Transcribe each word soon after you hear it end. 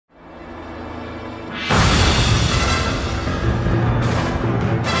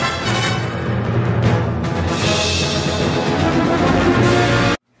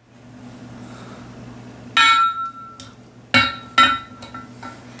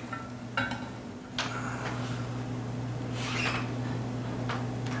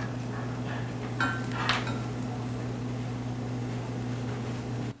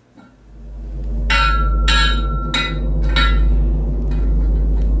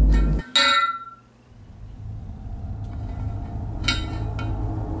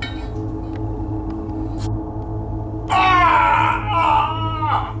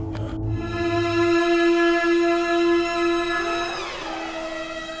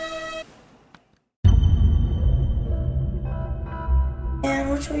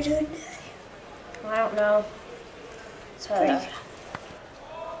much are we doing today? I don't know. It's pretty good.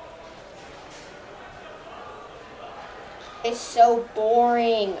 It's so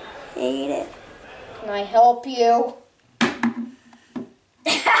boring. Hate it. Can I help you?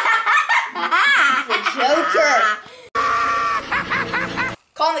 The Joker.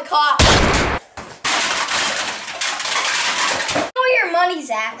 Call the cops. Where your money's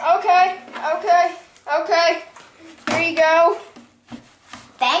at? Okay. Here you go.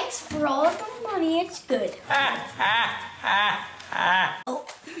 Thanks for all of the money. It's good. Oh,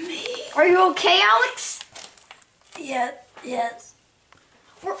 me. Are you okay, Alex? Yeah, yes.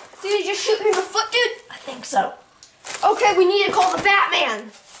 Did you just shoot me in the foot, dude? I think so. Okay, we need to call the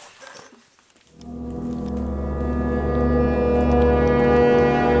Batman.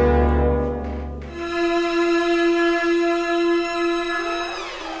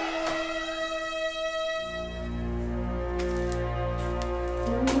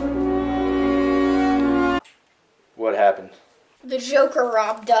 What happened? The Joker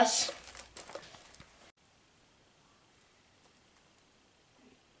robbed us.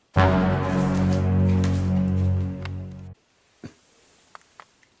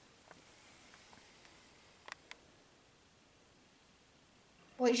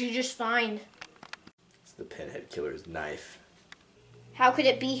 What did you just find? It's the Pinhead Killer's knife. How could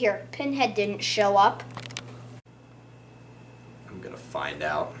it be here? Pinhead didn't show up. I'm gonna find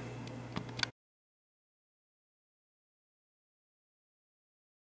out.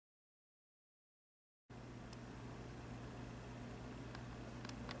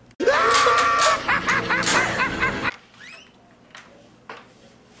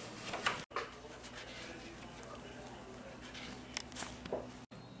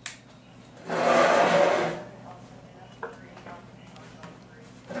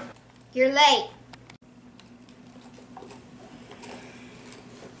 You're late.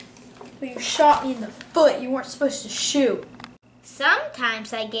 But you shot me in the foot. You weren't supposed to shoot.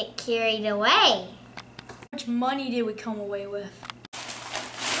 Sometimes I get carried away. How much money did we come away with?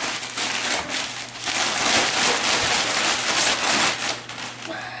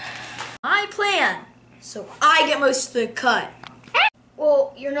 My plan. So I get most of the cut.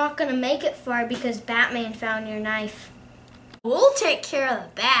 Well, you're not gonna make it far because Batman found your knife. We'll take care of the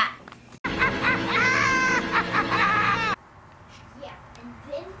bat.